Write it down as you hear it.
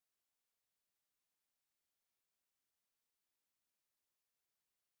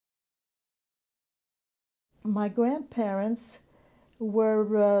My grandparents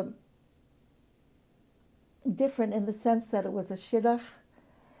were different in the sense that it was a shidduch,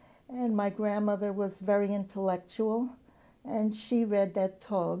 and my grandmother was very intellectual, and she read that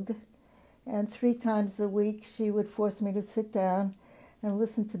Tog, and 3 times a week she would force me to sit down and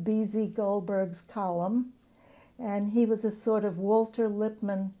listen to B.Z. Goldberg's column, and he was a sort of Walter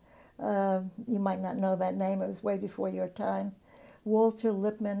Lippmann, you might not know that name, it was way before your time, Walter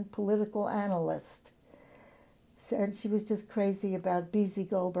Lippmann, political analyst. And she was just crazy about B.Z.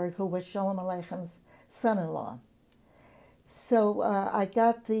 Goldberg, who was Shalom Aleicham's son-in-law. So I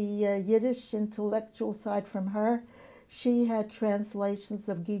got the Yiddish intellectual side from her. She had translations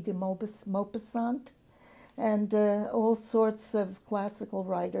of Guy de Maupassant and all sorts of classical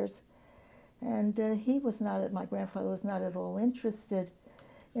writers. And my grandfather was not at all interested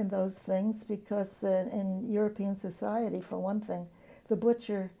in those things because in European society, for one thing, the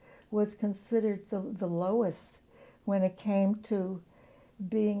butcher was considered the lowest when it came to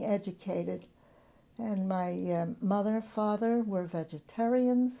being educated. And my mother and father were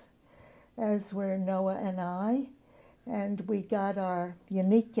vegetarians, as were Noah and I, and we got our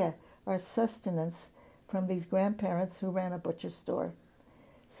yanike, our sustenance, from these grandparents who ran a butcher store.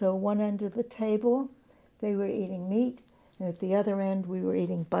 So one end of the table, they were eating meat, and at the other end, we were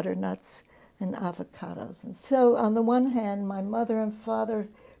eating butternuts and avocados. And so on the one hand, my mother and father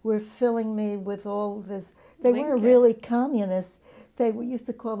were filling me with all this. They weren't really communists. They used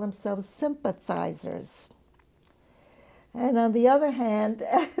to call themselves sympathizers. And on the other hand,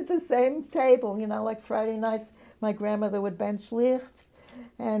 at the same table, like Friday nights, my grandmother would bench licht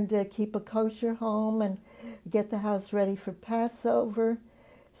and keep a kosher home and get the house ready for Passover.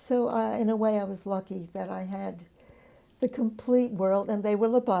 So in a way, I was lucky that I had the complete world, and they were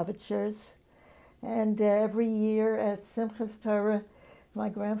Lubavitchers. And every year at Simchas Torah, my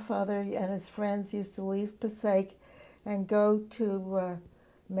grandfather and his friends used to leave Passaic and go to,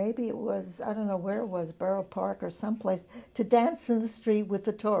 maybe it was, I don't know where it was, Borough Park or someplace, to dance in the street with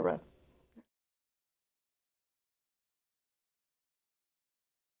the Torah.